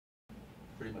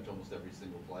pretty much almost every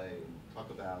single play. And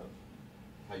talk about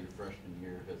how your freshman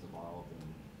year has evolved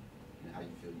and how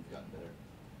you feel you've gotten better.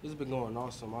 It's been going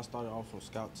awesome. I started off from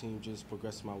scout team, just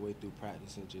progressing my way through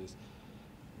practice and just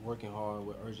working hard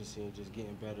with urgency and just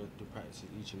getting better through practice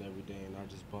each and every day. And I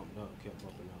just bumped up, kept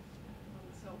bumping up.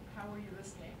 So how were you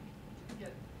this game? Did you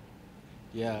get?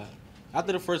 Yeah.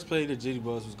 After the first play, the jitty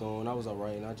buzz was going. I was all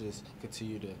right, and I just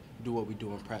continued to do what we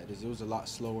do in practice. It was a lot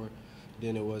slower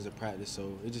than it was in practice,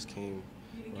 so it just came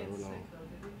You didn't right get along. sick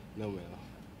though, did you? No, man.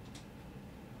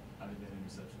 How did that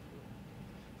interception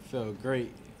feel? Felt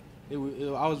great.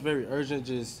 I was very urgent.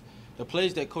 Just the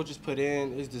plays that coaches put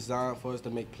in is designed for us to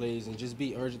make plays and just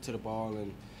be urgent to the ball,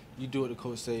 and you do what the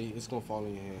coach say, it's going to fall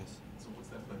in your hands. So what's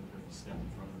that play because you step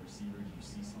in front of the receiver? Did you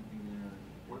see something there?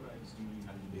 Quarterbacks doing?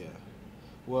 How did you do that?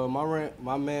 Well,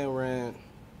 my man ran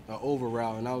an over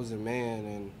route, and I was in man,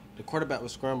 and the quarterback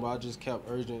was scrambled. I just kept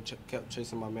urgent, kept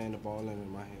chasing my man, the ball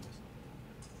in my hands.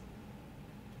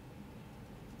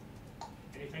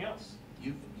 Anything else?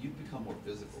 You've become more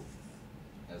physical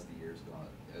as the years gone,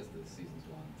 as the season's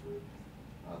gone through.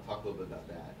 Talk a little bit about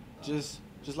that. Just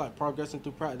like progressing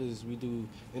through practice, we do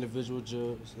individual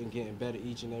drills and getting better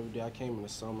each and every day. I came in the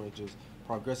summer, just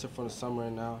progressing from the summer,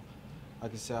 and now,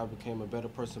 like I said, I became a better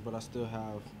person, but I still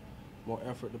have more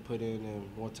effort to put in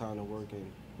and more time to work and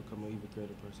become an even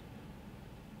greater person.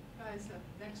 Guys,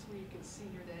 next week is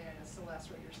senior day and it's the last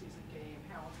regular season game.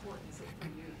 How important is it for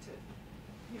you to,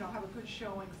 have a good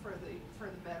showing for the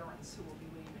veterans who will be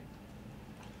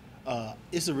leaving?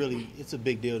 It's a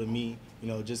big deal to me,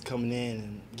 just coming in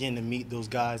and getting to meet those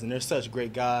guys, and they're such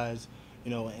great guys,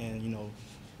 and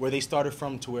where they started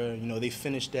from to where they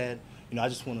finished at. I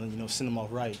just want to send them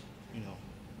off right.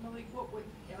 Malek,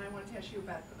 and I wanted to ask you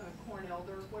about Corn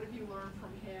Elder. What have you learned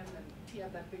from him? And he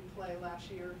had that big play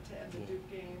last year to end the Duke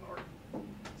game, or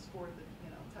scored the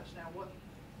touchdown.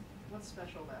 What's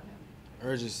special about him?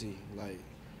 Urgency, like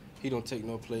he don't take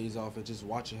no plays off, and just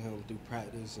watching him through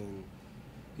practice, and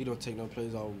he don't take no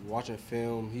plays off. Watching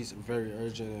film, he's very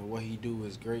urgent, and what he do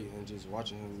is great. And just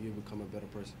watching him, you become a better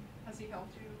person. Has he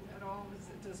helped you at all?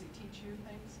 Does he teach you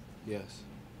things? Yes.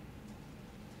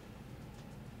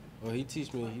 Well, he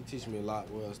teach me a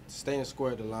lot. Well, staying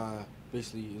square at the line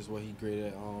basically is what he great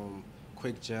at.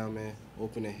 Quick jamming,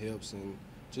 opening hips, and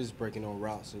just breaking on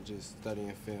routes and just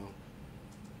studying film.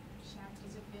 Shaq,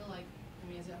 does it feel like,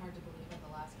 is it hard to believe that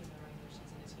the last game of the regular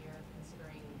season is here,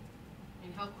 considering,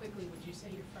 how quickly would you say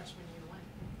your freshman year went?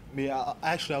 Yeah,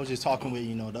 I was just talking with,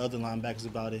 the other linebackers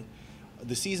about it.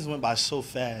 The seasons went by so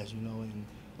fast, and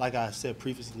like I said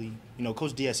previously,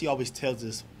 Coach Diaz, he always tells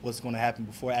us what's going to happen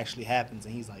before it actually happens,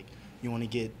 and he's like, you want to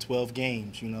get 12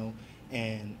 games,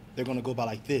 and they're going to go by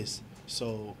like this.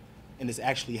 So, and it's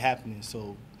actually happening.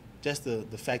 So just the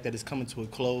fact that it's coming to a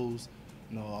close,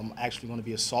 I'm actually going to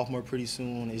be a sophomore pretty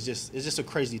soon. It's just a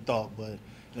crazy thought, but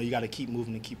you got to keep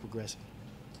moving and keep progressing.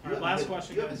 All right, last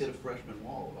question. You haven't hit a freshman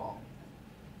wall at all.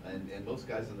 And most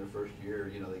guys in their first year,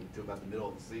 they get to about the middle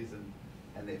of the season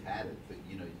and they've had it, but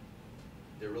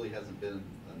there really hasn't been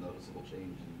a noticeable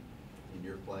change in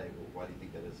your play. Well, why do you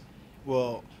think that is?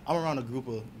 Well, I'm around a group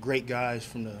of great guys,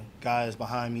 from the guys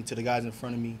behind me to the guys in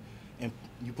front of me, and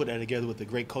you put that together with the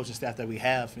great coaching staff that we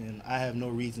have, and I have no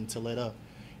reason to let up.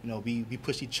 We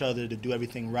push each other to do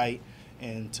everything right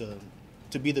and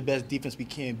to be the best defense we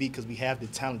can be, because we have the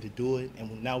talent to do it,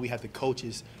 and now we have the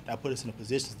coaches that put us in the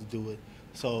positions to do it.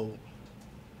 So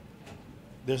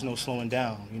there's no slowing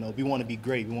down. We want to be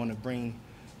great. We want to bring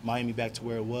Miami back to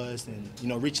where it was,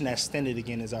 and reaching that standard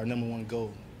again is our #1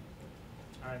 goal.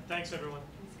 All right, thanks everyone.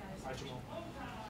 Thanks, guys. Bye, Jamal.